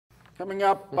Coming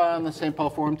up on the St. Paul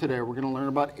Forum today, we're going to learn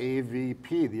about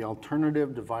AVP, the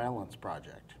Alternative to Violence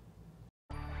Project.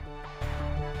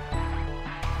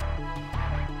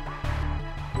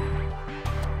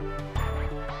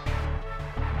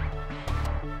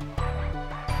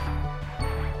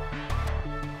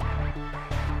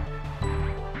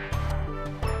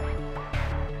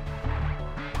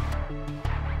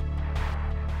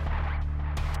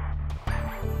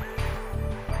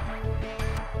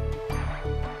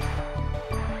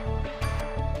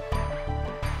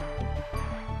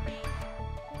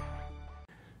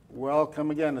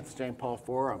 Welcome again at the St. Paul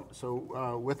Forum.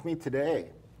 So with me today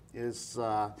is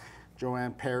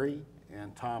Joann Perry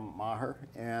and Tom Maher,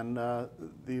 and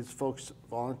these folks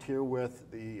volunteer with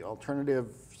the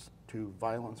Alternatives to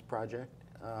Violence Project.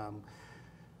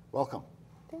 Welcome.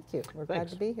 Thank you. We're glad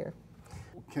to be here.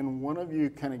 Can one of you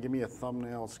kind of give me a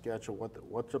thumbnail sketch of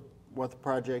what the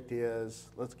project is?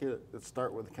 Let's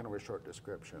start with kind of a short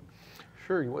description.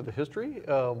 Sure. You want the history?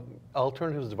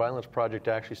 Alternatives to Violence Project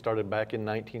actually started back in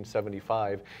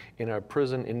 1975 in a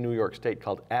prison in New York State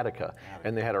called Attica,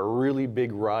 and they had a really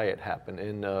big riot happen.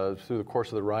 And through the course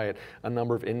of the riot, a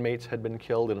number of inmates had been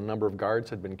killed and a number of guards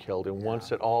had been killed. And once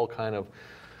the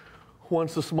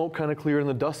smoke kind of cleared and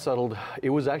the dust settled,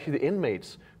 it was actually the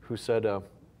inmates who said,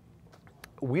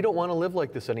 "We don't want to live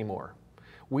like this anymore.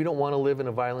 We don't want to live in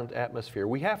a violent atmosphere.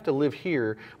 We have to live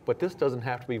here, but this doesn't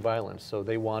have to be violence." So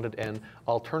they wanted an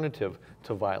alternative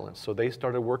to violence. So they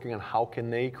started working on how can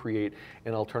they create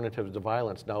an alternative to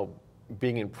violence. Now,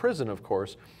 being in prison, of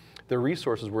course, their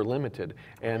resources were limited,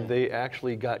 and they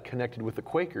actually got connected with the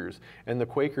Quakers. And the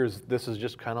Quakers, this is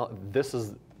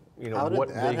what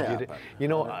they did.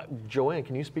 Joann,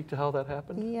 can you speak to how that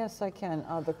happened? Yes, I can.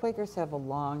 The Quakers have a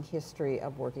long history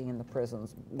of working in the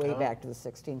prisons, way back to the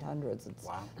 1600s.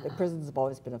 The prisons have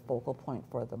always been a focal point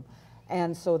for them.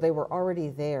 And so they were already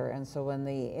there. And so when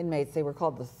the inmates, they were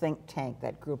called the think tank,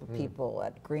 that group of people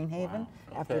at Greenhaven.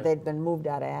 After they'd been moved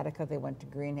out of Attica, they went to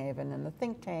Greenhaven. And the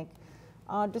think tank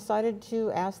decided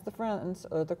to ask the Friends,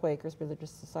 or the Quakers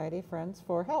Religious Society Friends,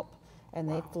 for help. And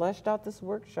they fleshed out this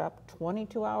workshop,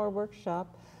 22-hour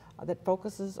workshop that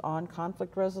focuses on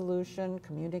conflict resolution,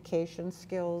 communication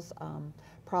skills,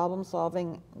 problem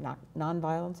solving,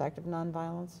 nonviolence, active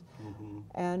nonviolence.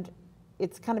 And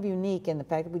it's kind of unique in the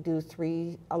fact that we do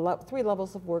three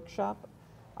levels of workshop,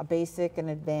 a basic, an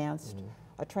advanced,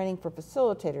 a training for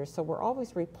facilitators. So we're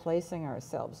always replacing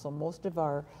ourselves. So most of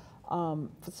our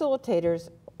facilitators,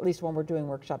 at least when we're doing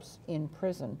workshops in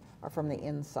prison, are from the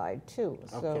inside too.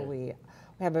 So we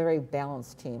have a very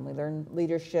balanced team. We learn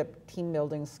leadership, team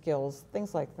building skills,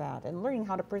 things like that, and learning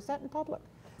how to present in public.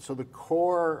 So the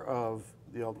core of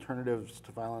the Alternatives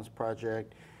to Violence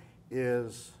Project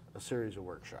is a series of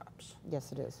workshops.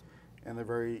 Yes, it is. And they're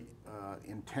very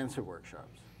intensive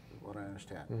workshops, is what I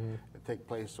understand. They take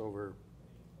place over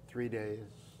 3 days.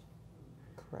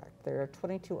 Correct. There are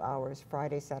 22 hours,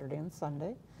 Friday, Saturday, and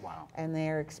Sunday. Wow. And they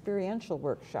are experiential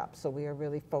workshops, so we are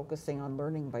really focusing on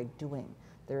learning by doing.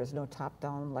 There is no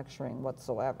top-down lecturing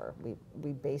whatsoever.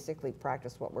 We basically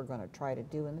practice what we're going to try to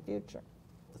do in the future.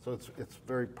 So it's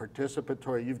very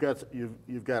participatory.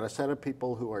 You've got a set of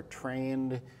people who are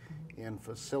trained in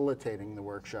facilitating the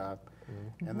workshop,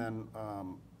 and then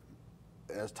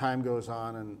as time goes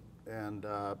on and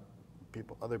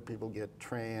other people get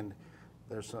trained,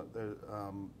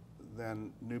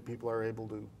 then new people are able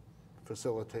to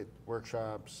facilitate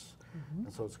workshops,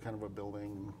 and so it's kind of a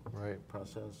building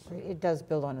process. It does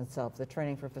build on itself. The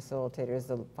training for facilitators,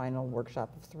 the final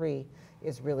workshop of 3,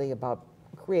 is really about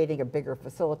creating a bigger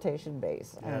facilitation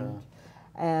base.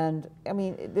 And I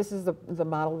mean, this is the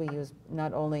model we use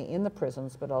not only in the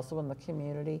prisons, but also in the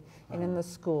community and in the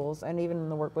schools, and even in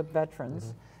the work with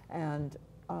veterans. And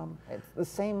it's the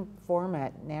same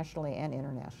format nationally and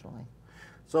internationally.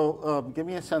 So give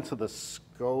me a sense of the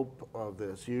scope of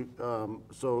this.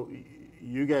 So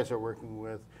you guys are working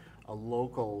with a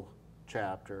local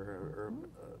chapter or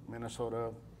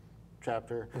Minnesota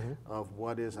chapter of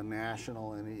what is a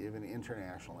national and even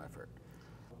international effort.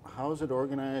 How is it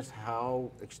organized?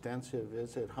 How extensive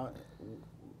is it? How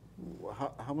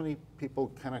many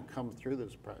people kind of come through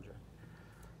this project?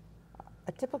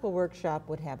 A typical workshop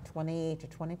would have 20 to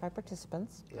 25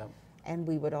 participants. Yep. And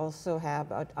we would also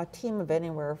have a team of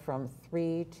anywhere from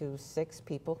 3 to 6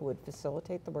 people who would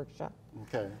facilitate the workshop.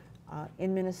 Okay.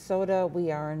 In Minnesota,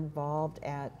 we are involved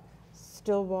at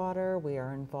Stillwater, we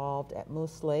are involved at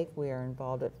Moose Lake, we are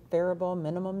involved at Faribault,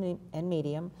 Minimum and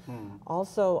Medium,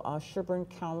 also Sherburne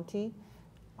County,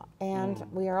 and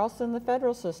we are also in the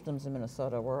federal systems in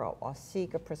Minnesota. We're a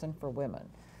Osceola Prison for Women.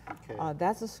 Okay.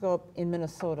 That's a scope in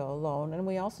Minnesota alone, and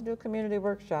we also do community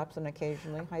workshops and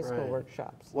occasionally high school Right.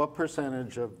 workshops. What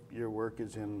percentage of your work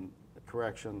is in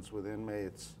corrections with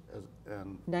inmates?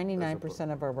 And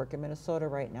 99% of our work in Minnesota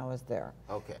right now is there.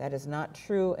 Okay. That is not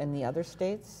true in the other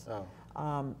states. Oh.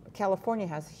 California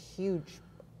has a huge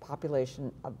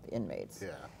population of inmates.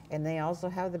 Yeah. And they also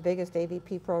have the biggest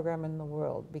AVP program in the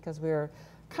world because we're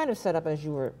kind of set up, as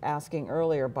you were asking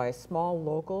earlier, by small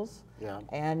locals. Yeah.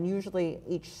 And usually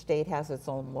each state has its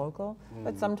own local.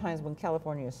 But sometimes when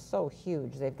California is so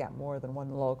huge, they've got more than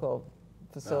one local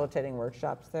facilitating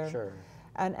workshops there. Sure.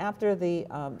 And after the,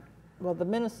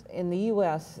 in the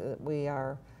U.S., we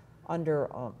are under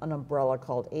an umbrella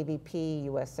called AVP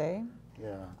USA,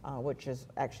 Yeah. which is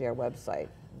actually our website,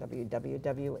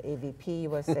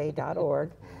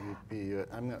 www.avpusa.org.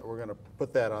 We're going to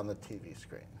put that on the TV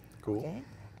screen. Cool. Okay.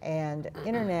 And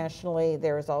internationally,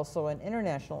 there is also an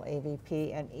international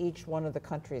AVP, and each one of the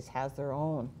countries has their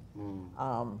own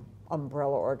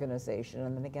umbrella organization.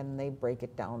 And then again, they break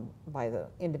it down by the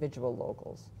individual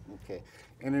locals. Okay.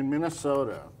 And in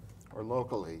Minnesota, or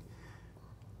locally,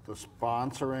 the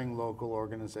sponsoring local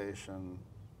organization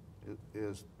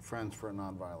is Friends for a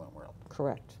Nonviolent World.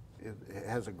 Correct. It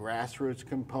has a grassroots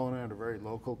component, a very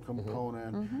local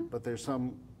component, but there's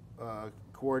some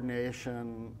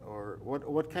coordination, or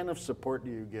what kind of support do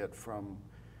you get from,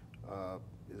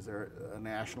 is there a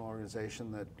national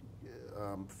organization that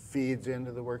feeds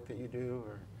into the work that you do?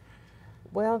 Or?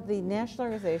 Well, the national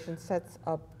organization sets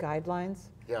up guidelines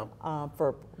Yeah.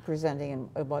 for presenting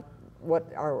and what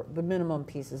are the minimum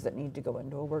pieces that need to go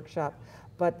into a workshop.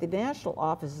 But the national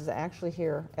office is actually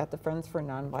here at the Friends for a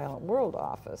Nonviolent World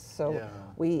office. So Yeah.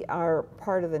 we are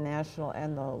part of the national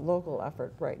and the local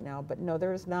effort right now. But no,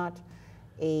 there is not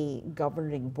a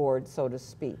governing board, so to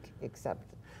speak,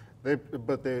 except. All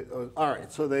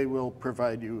right, so they will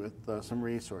provide you with some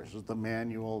resources, the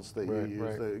manuals that Right, you use,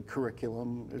 right. the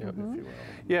curriculum, if you will.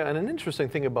 Yeah, and an interesting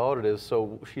thing about it is,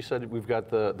 so she said we've got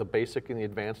the basic and the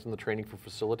advanced and the training for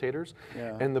facilitators.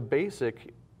 Yeah. And the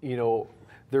basic,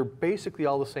 they're basically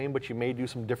all the same, but you may do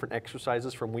some different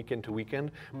exercises from weekend to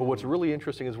weekend. But what's really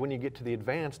interesting is when you get to the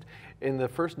advanced, in the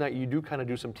first night you do kind of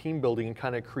do some team building and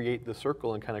kind of create the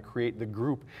circle and kind of create the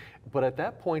group. But at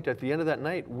that point, at the end of that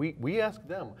night, we ask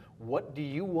them, what do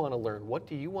you want to learn? What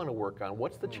do you want to work on?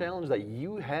 What's the challenge that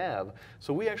you have?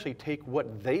 So we actually take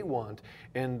what they want,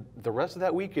 and the rest of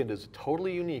that weekend is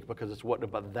totally unique because it's what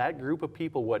about that group of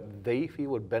people, what they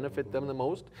feel would benefit them the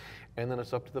most. And then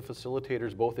it's up to the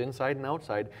facilitators, both inside and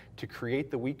outside, to create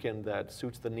the weekend that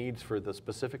suits the needs for the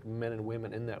specific men and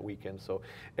women in that weekend. So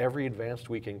every advanced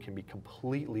weekend can be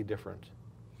completely different.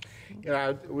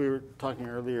 Yeah, we were talking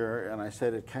earlier, and I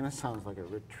said it kind of sounds like a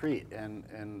retreat, and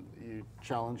you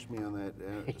challenged me on that,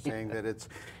 saying that it's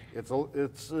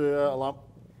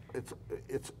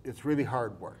really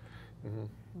hard work,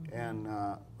 and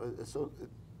so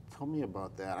tell me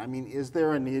about that. I mean, is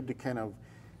there a need to kind of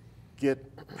get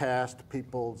past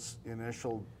people's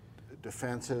initial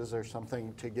defenses or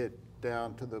something to get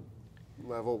down to the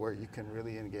level where you can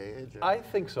really engage? I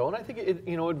think so, and I think it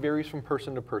varies from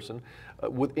person to person.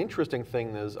 With interesting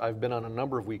thing is, I've been on a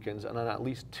number of weekends, and on at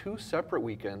least 2 separate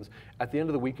weekends, at the end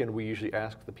of the weekend, we usually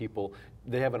ask the people,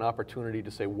 they have an opportunity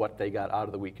to say what they got out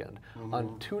of the weekend.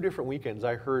 On 2 different weekends,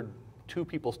 I heard 2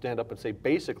 people stand up and say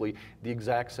basically the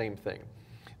exact same thing.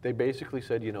 They basically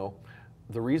said,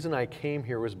 the reason I came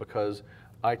here was because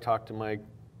I talked to my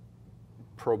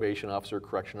probation officer,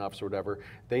 correction officer, whatever.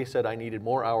 They said I needed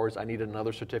more hours, I needed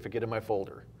another certificate in my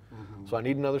folder. So I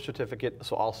need another certificate,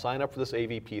 so I'll sign up for this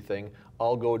AVP thing,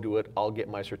 I'll go do it, I'll get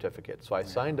my certificate. So I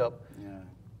signed up,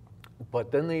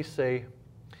 but then they say,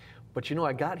 but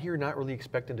I got here not really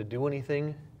expecting to do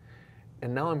anything,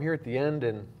 and now I'm here at the end,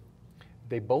 and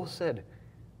they both said,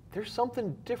 there's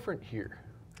something different here.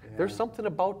 There's something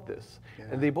about this.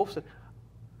 And they both said,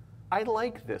 I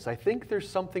like this. I think there's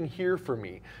something here for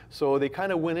me. So they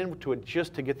kind of went into it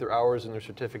just to get their hours and their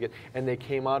certificate, and they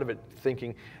came out of it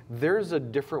thinking, there's a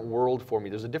different world for me.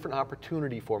 There's a different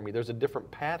opportunity for me. There's a different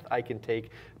path I can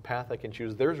take, path I can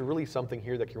choose. There's really something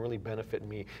here that can really benefit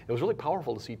me. It was really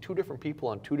powerful to see 2 different people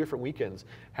on 2 different weekends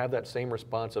have that same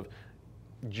response of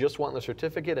just wanting the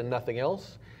certificate and nothing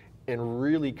else, and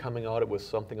really coming out with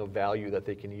something of value that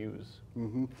they can use.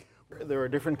 There are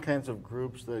different kinds of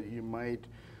groups that you might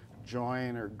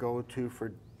join or go to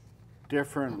for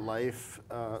different life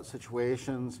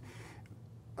situations,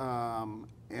 and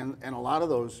a lot of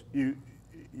those you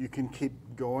can keep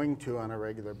going to on a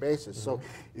regular basis. So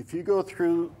if you go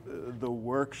through the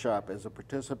workshop as a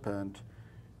participant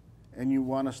and you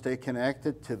want to stay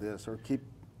connected to this or keep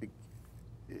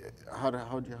how do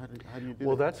you do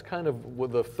Well, that? that's kind of, well,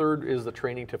 the third is the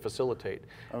training to facilitate.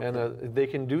 Okay. And they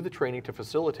can do the training to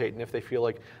facilitate, and if they feel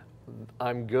like,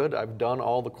 I'm good, I've done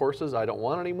all the courses, I don't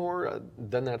want any more,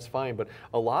 then that's fine. But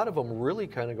a lot of them really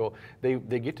kind of go, they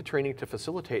get to training to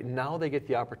facilitate, and now they get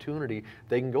the opportunity.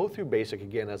 They can go through basic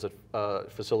again as a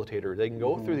facilitator. They can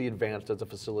go through the advanced as a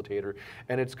facilitator.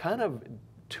 And it's kind of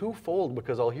twofold,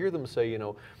 because I'll hear them say,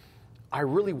 I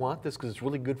really want this because it's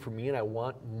really good for me, and I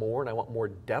want more, and I want more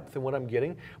depth in what I'm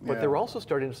getting. But they're also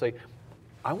starting to say,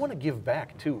 I want to give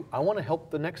back too. I want to help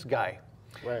the next guy.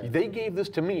 Right. They gave this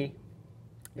to me.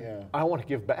 Yeah. I want to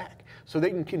give back. So they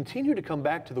can continue to come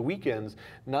back to the weekends,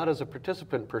 not as a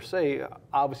participant per se.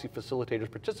 Obviously,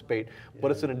 facilitators participate,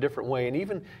 but it's in a different way. And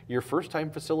even your first time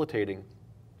facilitating,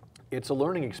 it's a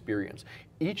learning experience.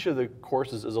 Each of the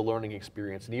courses is a learning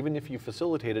experience. And even if you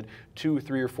facilitated 2,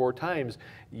 3, or 4 times,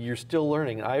 you're still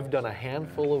learning. I've done a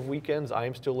handful of weekends.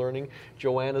 I'm still learning.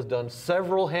 Joann has done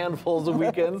several handfuls of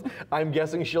weekends. I'm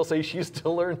guessing she'll say she's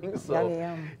still learning. So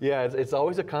yeah, it's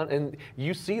always and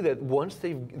you see that once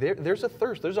there's a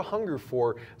thirst, there's a hunger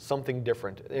for something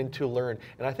different and to learn.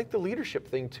 And I think the leadership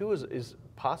thing too is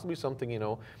possibly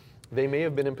something, they may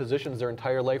have been in positions their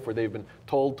entire life where they've been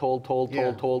told.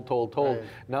 Right.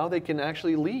 Now they can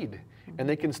actually lead, and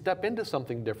they can step into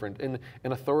something different, in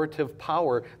an authoritative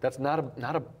power that's not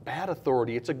a bad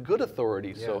authority, it's a good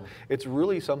authority. Yeah. So it's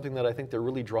really something that I think they're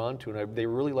really drawn to, and they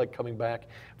really like coming back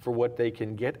for what they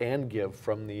can get and give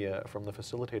from the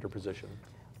facilitator position.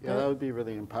 Yeah, that would be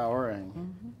really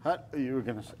empowering. You were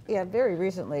going to say? Yeah, very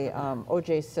recently,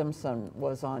 O.J. Simpson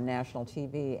was on national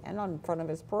TV and in front of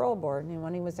his parole board, and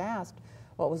when he was asked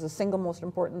what was the single most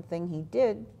important thing he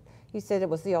did, he said it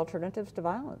was the Alternatives to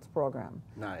Violence program.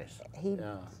 Nice. He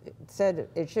said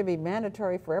it should be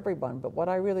mandatory for everyone, but what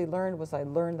I really learned was I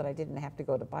learned that I didn't have to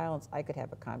go to violence, I could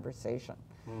have a conversation,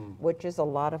 which is a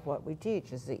lot of what we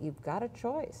teach, is that you've got a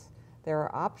choice. There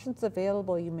are options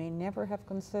available you may never have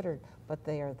considered, but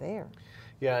they are there.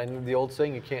 Yeah, and the old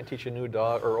saying, you can't teach a new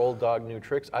dog or old dog new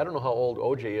tricks. I don't know how old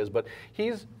OJ is, but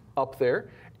he's up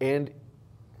there, and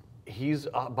he's,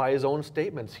 by his own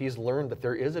statements, he's learned that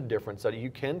there is a difference, that you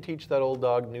can teach that old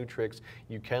dog new tricks,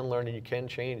 you can learn, and you can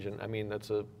change. And I mean, that's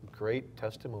a great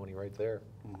testimony right there.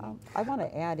 I want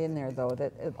to add in there, though,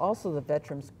 that also the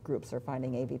veterans groups are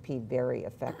finding AVP very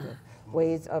effective.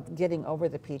 Ways of getting over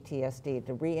the PTSD,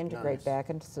 to reintegrate back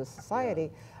into society,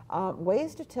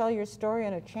 ways to tell your story,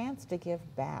 and a chance to give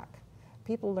back.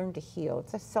 People learn to heal.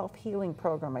 It's a self-healing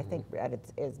program, I think, at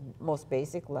its most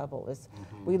basic level. Is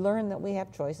we learn that we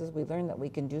have choices, we learn that we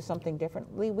can do something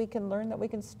differently, we can learn that we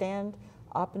can stand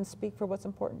up and speak for what's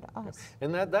important to us.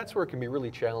 And that's where it can be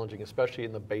really challenging, especially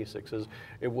in the basics, is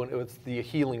it's the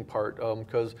healing part,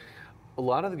 because a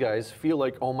lot of the guys feel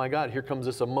like, oh my God, here comes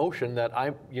this emotion that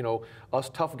us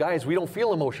tough guys, we don't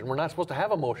feel emotion. We're not supposed to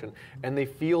have emotion. And they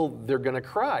feel they're gonna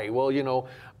cry. Well,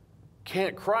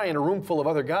 can't cry in a room full of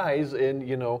other guys, and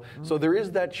so there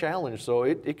is that challenge. So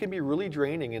it can be really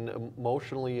draining and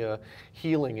emotionally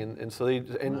healing, and so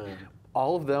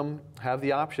all of them have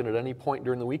the option at any point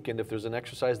during the weekend, if there's an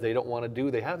exercise they don't want to do,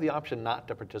 they have the option not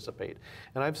to participate.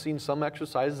 And I've seen some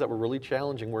exercises that were really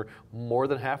challenging where more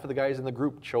than half of the guys in the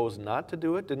group chose not to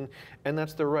do it, and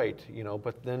that's their right,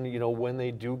 but then, when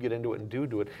they do get into it and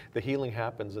do it, the healing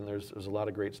happens, and there's a lot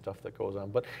of great stuff that goes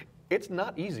on. But it's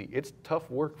not easy. It's tough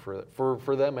work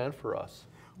for them and for us.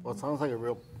 Well, it sounds like a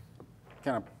real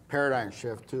kind of paradigm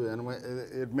shift too, and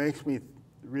it makes me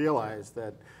realize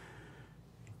that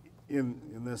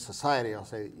in this society, I'll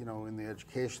say, in the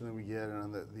education that we get,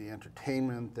 and the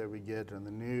entertainment that we get, and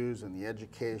the news, and the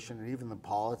education, and even the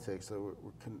politics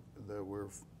that we're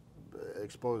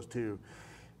exposed to,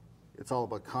 it's all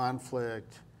about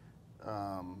conflict.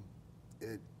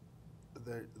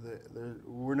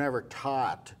 We're never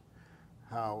taught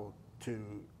how to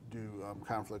do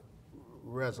conflict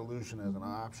resolution as an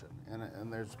option,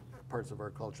 and there's parts of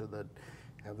our culture that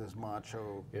have this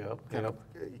macho kind of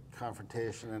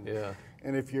confrontation,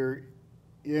 and if you're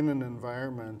in an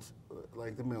environment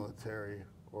like the military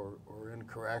or in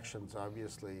corrections,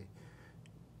 obviously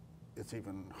it's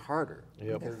even harder.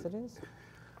 Yes, it is.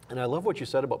 And I love what you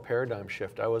said about paradigm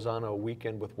shift. I was on a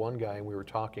weekend with one guy and we were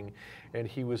talking, and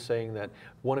he was saying that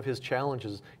one of his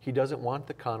challenges, he doesn't want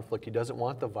the conflict, he doesn't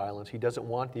want the violence, he doesn't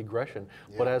want the aggression.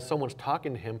 But as someone's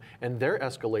talking to him and they're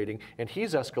escalating and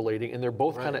he's escalating and they're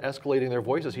both kind of escalating their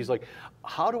voices, he's like,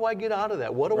 how do I get out of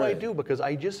that? What do I do? Because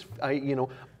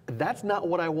that's not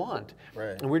what I want.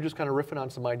 And we're just kind of riffing on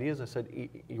some ideas. I said,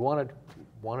 you want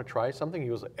to try something? He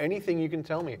goes, anything you can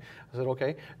tell me. I said,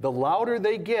 okay. The louder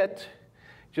they get,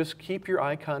 just keep your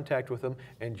eye contact with them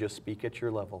and just speak at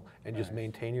your level and just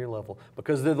maintain your level.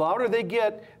 Because the louder they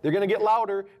get, they're going to get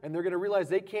louder, and they're going to realize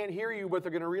they can't hear you, but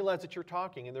they're going to realize that you're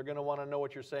talking, and they're going to want to know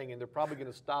what you're saying, and they're probably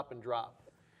going to stop and drop.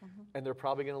 And they're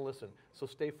probably going to listen. So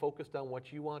stay focused on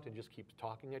what you want and just keep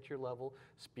talking at your level,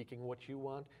 speaking what you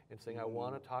want, and saying, I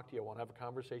want to talk to you, I want to have a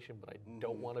conversation, but I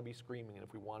don't want to be screaming. And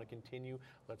if we want to continue,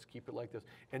 let's keep it like this.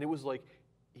 And it was like,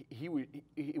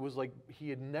 it was like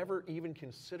he had never even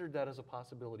considered that as a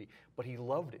possibility, but he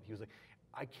loved it. He was like,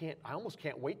 I almost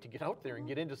can't wait to get out there and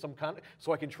get into some kind of,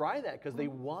 so I can try that, because they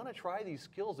want to try these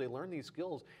skills, they learn these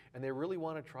skills, and they really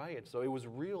want to try it. So it was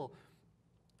real.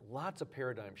 Lots of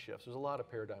paradigm shifts. There's a lot of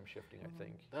paradigm shifting, I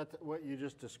think. That's what you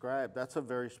just described. That's a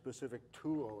very specific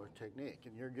tool or technique,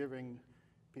 and you're giving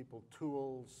people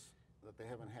tools that they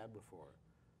haven't had before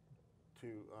to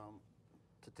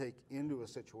take into a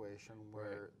situation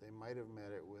where they might have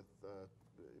met it with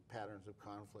patterns of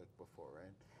conflict before,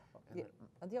 right?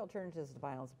 The Alternatives to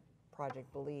Violence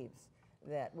Project believes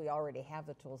that we already have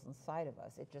the tools inside of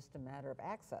us. It's just a matter of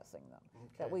accessing them. Okay.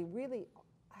 That we really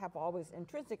have always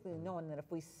intrinsically known that if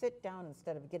we sit down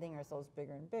instead of getting ourselves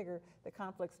bigger and bigger, the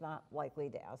conflict's not likely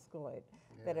to escalate.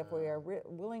 Yeah. That if we are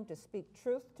willing to speak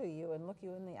truth to you and look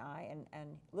you in the eye and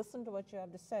listen to what you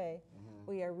have to say,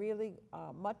 we are really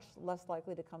much less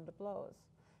likely to come to blows.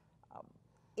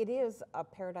 It is a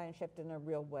paradigm shift in a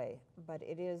real way, but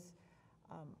it is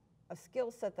a skill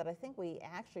set that I think we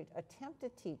actually attempt to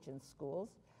teach in schools,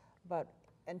 but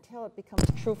until it becomes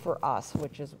true for us,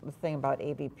 which is the thing about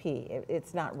AVP,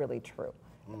 it's not really true.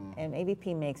 And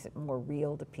AVP makes it more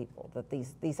real to people, that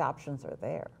these options are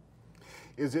there.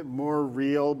 Is it more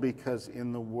real because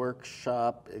in the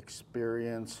workshop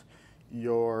experience,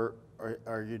 are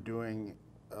you doing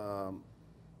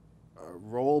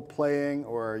role playing,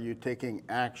 or are you taking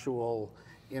actual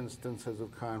instances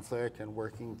of conflict and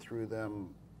working through them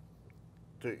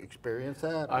to experience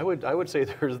that? I would say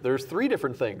there's three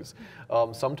different things.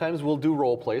 Sometimes we'll do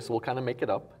role play, so we'll kind of make it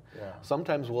up. Yeah.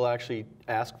 Sometimes we'll actually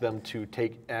ask them to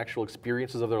take actual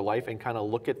experiences of their life and kind of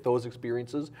look at those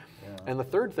experiences. Yeah. And the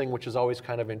third thing, which is always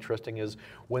kind of interesting, is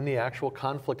when the actual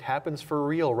conflict happens for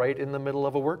real, right in the middle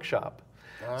of a workshop.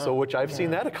 So which I've seen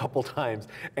that a couple times.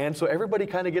 And so everybody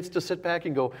kind of gets to sit back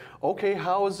and go, okay,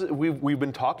 we've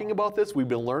been talking about this, we've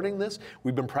been learning this,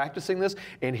 we've been practicing this,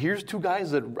 and here's two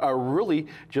guys that are really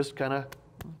just kind of,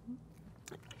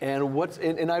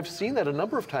 and I've seen that a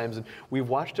number of times, and we've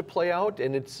watched it play out,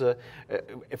 and it's,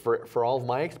 for all of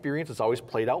my experience, it's always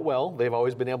played out well. They've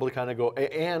always been able to kind of go,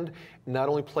 and not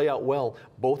only play out well,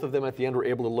 both of them at the end were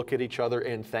able to look at each other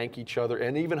and thank each other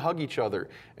and even hug each other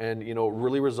and,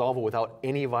 really resolve it without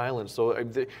any violence. So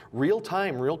real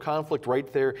time, real conflict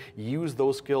right there, use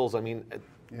those skills. I mean,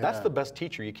 that's the best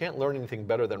teacher. You can't learn anything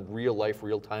better than real life,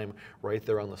 real time, right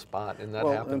there on the spot, and that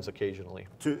happens occasionally.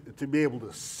 To be able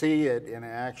to see it in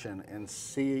action and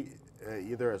see,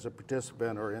 either as a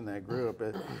participant or in that group,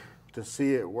 to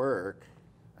see it work,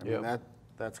 I mean,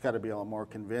 that's got to be a lot more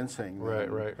convincing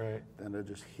than to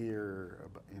just hear,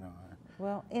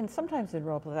 Well, and sometimes in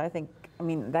role play, I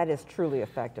mean, that is truly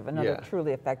effective. Another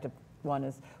truly effective one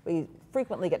is we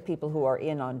frequently get people who are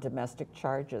in on domestic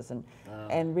charges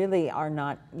and really are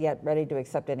not yet ready to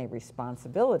accept any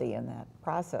responsibility in that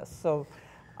process. So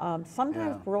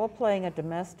sometimes role-playing a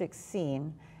domestic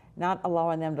scene, not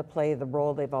allowing them to play the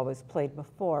role they've always played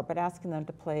before, but asking them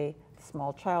to play the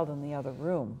small child in the other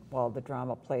room while the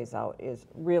drama plays out is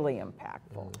really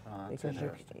impactful. Because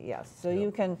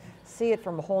you can see it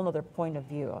from a whole other point of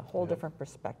view, a whole different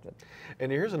perspective. And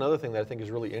here's another thing that I think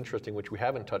is really interesting, which we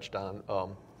haven't touched on.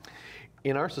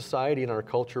 In our society, in our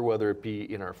culture, whether it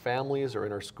be in our families or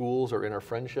in our schools or in our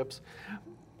friendships,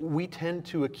 we tend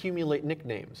to accumulate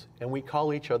nicknames, and we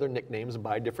call each other nicknames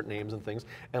by different names and things,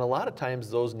 and a lot of times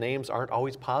those names aren't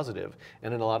always positive,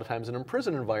 and in a lot of times in a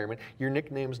prison environment, your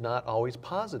nickname's not always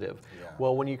positive.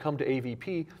 Well, when you come to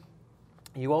AVP,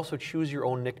 you also choose your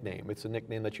own nickname. It's a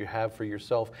nickname that you have for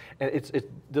yourself, and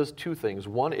it does two things.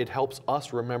 One, it helps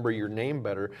us remember your name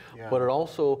better, but it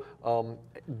also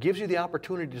gives you the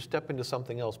opportunity to step into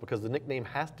something else, because the nickname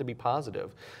has to be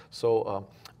positive. So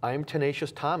I'm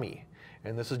Tenacious Tommy,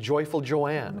 and this is Joyful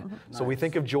Joann. So we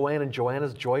think of Joann, and Joann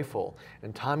is joyful,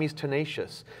 and Tommy's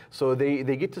tenacious. So they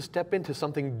get to step into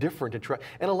something different to try.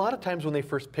 And a lot of times when they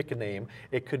first pick a name,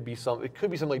 it could be something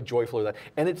like joyful or that,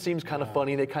 and it seems kind of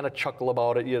funny. They kind of chuckle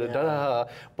about it,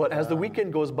 But as the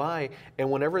weekend goes by,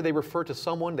 and whenever they refer to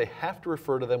someone, they have to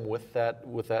refer to them with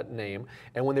that name.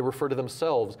 And when they refer to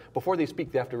themselves, before they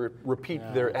speak, they have to repeat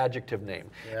their adjective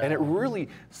name. And it really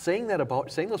saying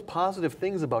those positive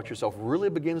things about yourself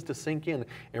really begins to sink in. in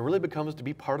and really becomes to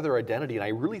be part of their identity. And I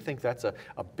really think that's a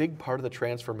big part of the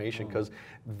transformation, because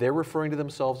they're referring to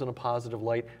themselves in a positive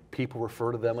light, people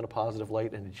refer to them in a positive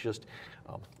light, and it's just,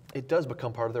 it does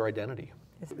become part of their identity.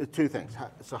 Two things.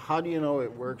 So how do you know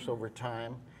it works over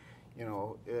time? You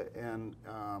know, and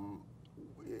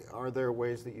are there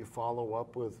ways that you follow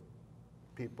up with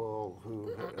people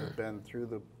who have been through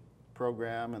the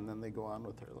program and then they go on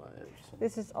with their lives?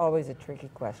 This is always a tricky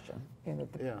question. You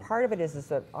know, part of it is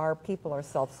that our people are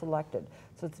self-selected,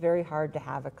 so it's very hard to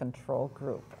have a control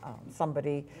group.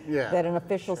 Somebody that an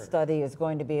official study is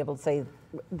going to be able to say,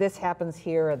 this happens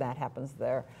here or that happens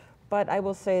there. But I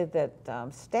will say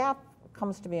that staff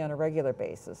comes to me on a regular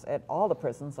basis at all the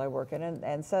prisons I work in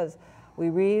and says, we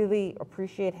really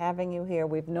appreciate having you here.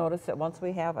 We've noticed that once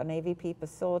we have an AVP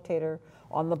facilitator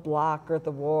on the block or the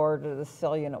ward or the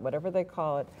cell unit, whatever they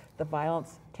call it, the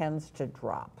violence tends to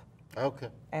drop. Okay.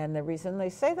 And the reason they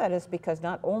say that is because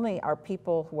not only are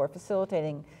people who are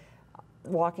facilitating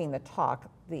walking the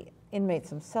talk, the inmates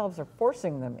themselves are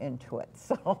forcing them into it.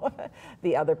 So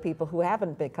the other people who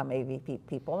haven't become AVP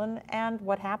people, and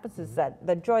what happens is that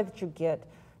the joy that you get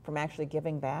from actually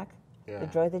giving back, the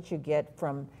joy that you get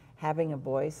from having a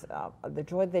voice, the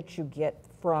joy that you get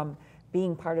from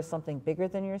being part of something bigger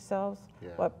than yourselves,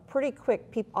 but pretty quick,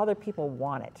 other people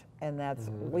want it, and that's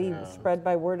we spread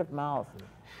by word of mouth.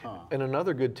 And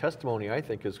another good testimony, I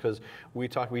think, is because we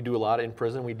do a lot in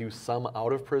prison, we do some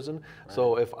out of prison. Right.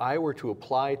 So if I were to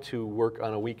apply to work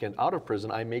on a weekend out of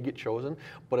prison, I may get chosen.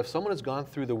 But if someone has gone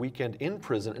through the weekend in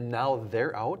prison and now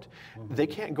they're out, they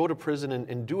can't go to prison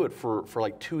and do it for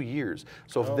like 2 years.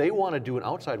 So if they want to do an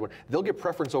outside one, they'll get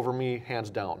preference over me, hands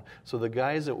down. So the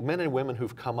guys, men and women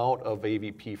who've come out of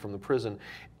AVP from the prison,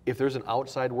 if there's an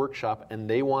outside workshop and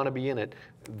they want to be in it,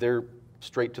 they're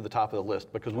straight to the top of the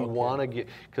list, because we want to get,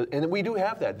 and we do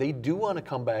have that. They do want to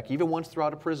come back, even once they're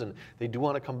out of prison. They do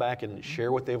want to come back and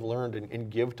share what they've learned and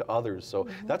give to others. So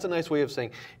that's a nice way of saying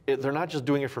they're not just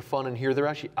doing it for fun in here, they're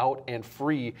actually out and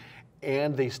free,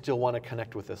 and they still want to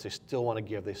connect with us. They still want to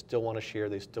give, they still want to share,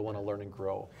 they still want to learn and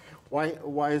grow.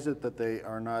 Why is it that they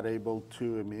are not able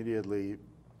to immediately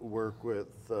work with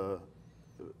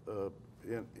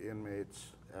inmates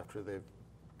after they've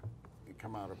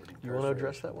come out of it? You want to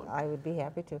address that one? I would be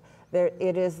happy to.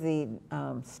 It is the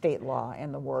state law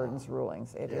and the warden's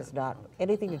rulings. It is not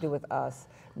anything to do with us.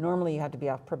 Normally, you have to be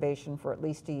off probation for at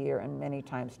least a year, and many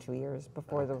times 2 years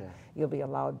before you'll be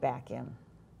allowed back in.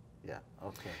 Yeah.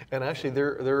 Okay. And actually,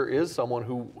 there is someone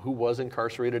who was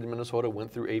incarcerated in Minnesota,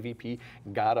 went through AVP,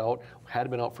 got out, had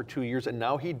been out for 2 years, and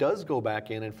now he does go back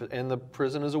in, and the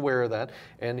prison is aware of that.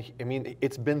 And I mean,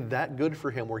 it's been that good for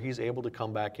him where he's able to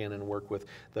come back in and work with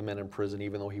the men in prison,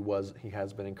 even though he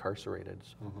has been incarcerated.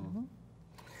 So.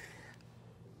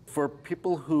 For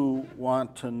people who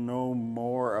want to know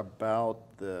more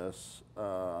about this,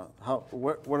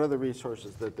 what are the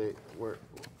resources that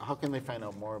how can they find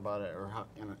out more about it, or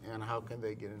how can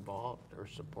they get involved or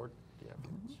support the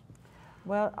efforts?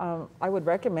 Well, I would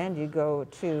recommend you go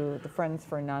to the Friends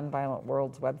for Nonviolent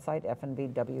World's website,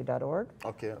 fnbw.org.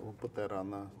 Okay, we'll put that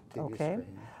on the TV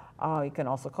screen. You can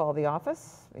also call the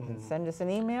office. You can send us an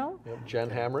email. Yep. Jen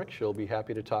Hamrick, she'll be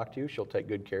happy to talk to you. She'll take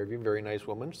good care of you. Very nice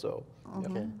woman. So,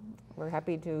 okay. We're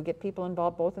happy to get people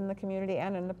involved both in the community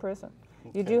and in the prison.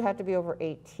 Okay. You do have to be over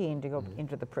 18 to go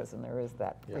into the prison. There is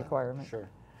that requirement. Sure.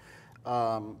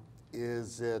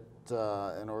 Is it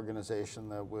an organization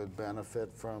that would benefit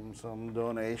from some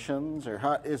donations,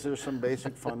 or is there some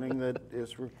basic funding that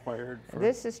is required?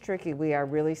 This is tricky. We are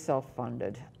really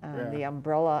self-funded. The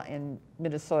umbrella in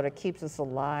Minnesota keeps us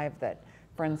alive, that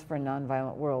Friends for a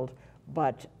Nonviolent World,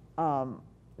 but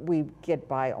we get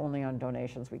by only on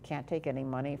donations. We can't take any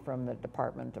money from the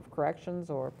Department of Corrections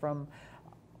or from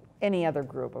any other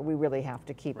group. We really have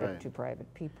to keep it to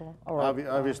private people. Or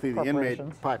obviously, the inmate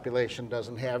population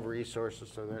doesn't have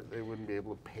resources, so they wouldn't be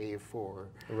able to pay for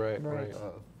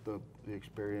the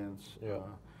experience. Yeah.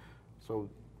 So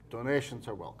donations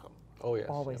are welcome. Oh yes.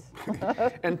 Always.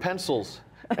 And pencils.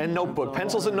 And notebook,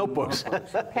 pencils and notebooks.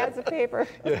 Pads of paper.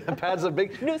 Pads of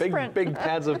big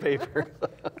pads of paper.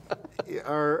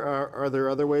 Are there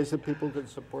other ways that people could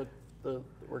support the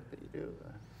work that you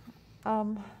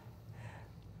do?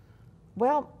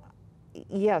 Well,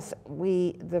 yes,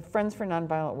 the Friends for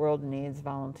Nonviolent World needs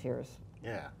volunteers.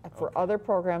 Yeah. For other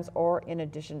programs, or in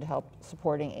addition to help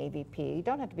supporting AVP. You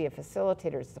don't have to be a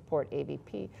facilitator to support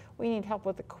AVP. We need help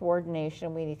with the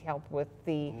coordination. We need help with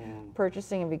the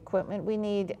purchasing of equipment. We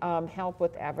need help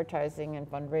with advertising and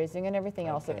fundraising and everything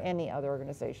else that any other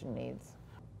organization needs.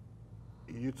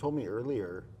 You told me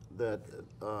earlier that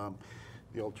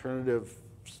the alternative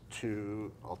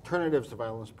to Alternatives to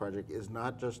Violence Project is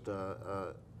not just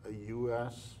a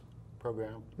U.S.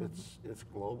 program, it's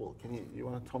global. You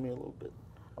want to tell me a little bit?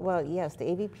 Well, yes, the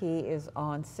AVP is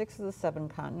on 6 of the 7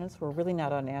 continents. We're really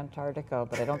not on Antarctica,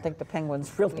 but I don't think the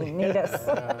penguins really need us.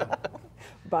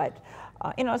 But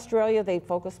in Australia, they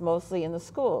focus mostly in the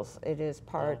schools. It is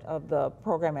part of the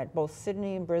program at both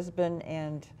Sydney and Brisbane,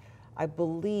 and I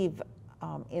believe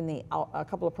a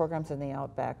couple of programs in the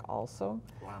Outback also.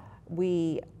 Wow.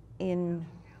 In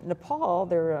Nepal,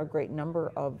 there are a great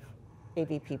number of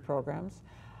AVP programs.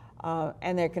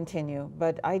 And they continue.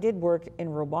 But I did work in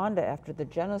Rwanda after the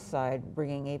genocide,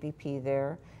 bringing AVP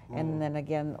there. And then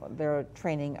again, their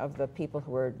training of the people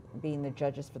who were being the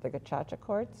judges for the Gacaca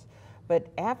courts. But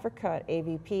Africa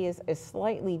AVP is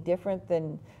slightly different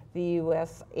than the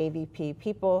US AVP.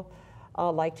 People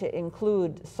like to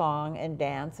include song and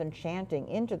dance and chanting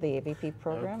into the AVP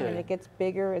program, and it gets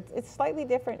bigger. It's slightly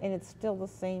different, and it's still the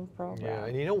same program. Yeah,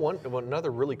 and you know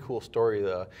another really cool story,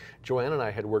 Joann and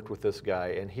I had worked with this guy,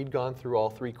 and he'd gone through all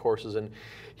 3 courses, and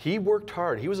he worked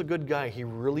hard. He was a good guy. He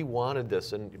really wanted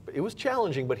this, and it was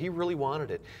challenging, but he really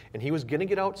wanted it. And he was going to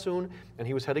get out soon, and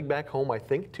he was heading back home, I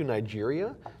think, to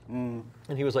Nigeria. And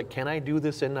he was like, can I do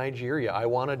this in Nigeria? I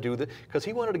want to do this, because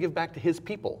he wanted to give back to his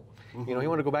people. You know, he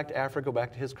wanted to go back to Africa, go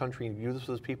back to his country and do this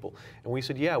with his people. And we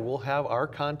said, yeah, we'll have our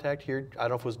contact here. I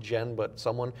don't know if it was Jen, but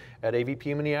someone at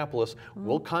AVP Minneapolis.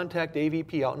 We'll contact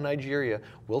AVP out in Nigeria.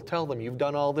 We'll tell them you've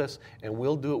done all this, and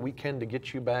we'll do what we can to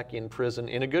get you back in prison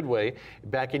in a good way,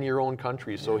 back in your own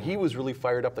country. So he was really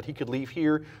fired up that he could leave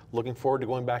here, looking forward to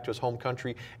going back to his home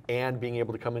country and being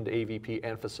able to come into AVP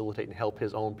and facilitate and help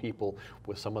his own people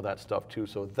with some of that stuff too.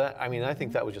 So that, I mean, I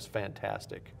think that was just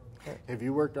fantastic. Have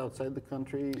you worked outside the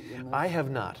country in this? I have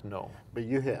not, no. But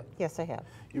you have? Yes, I have.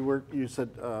 You said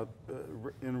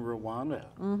in Rwanda.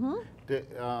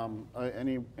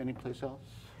 Any place else?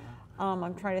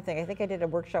 I'm trying to think. I think I did a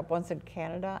workshop once in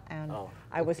Canada, and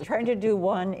I was trying to do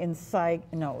one in it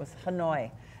was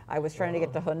Hanoi. I was trying to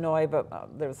get to Hanoi,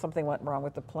 but there was something went wrong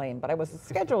with the plane. But I was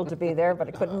scheduled to be there, but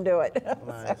I couldn't do it.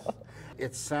 Nice. So.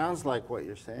 It sounds like what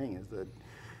you're saying is that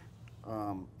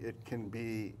it can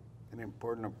be an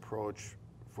important approach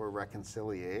for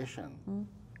reconciliation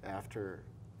after.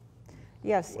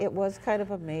 Yes, it was kind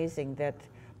of amazing that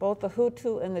both the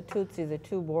Hutu and the Tutsi, the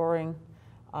 2 warring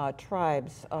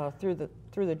tribes through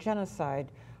the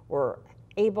genocide, were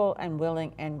able and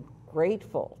willing and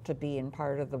grateful to be in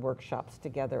part of the workshops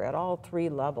together at all 3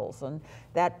 levels. And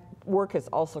that work has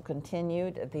also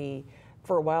continued.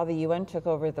 For a while, the UN took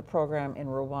over the program in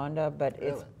Rwanda, but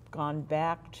it's gone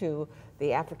back to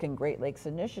the African Great Lakes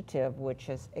Initiative, which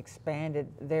has expanded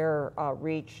their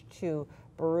reach to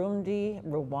Burundi,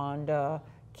 Rwanda,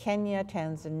 Kenya,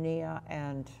 Tanzania,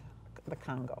 and the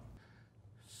Congo.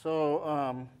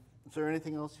 So, is there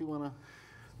anything else you want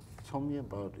to tell me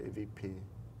about AVP?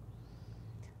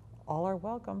 All are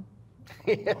welcome.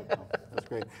 That's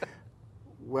great.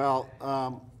 Well,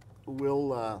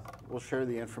 we'll share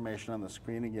the information on the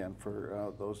screen again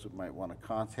for those who might want to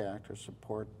contact or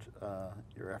support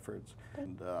your efforts.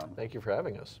 And thank you for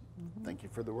having us. Thank you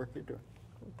for the work you're doing.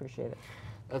 Appreciate it.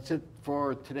 That's it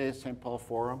for today's St. Paul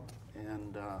Forum,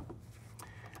 and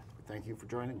thank you for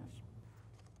joining us.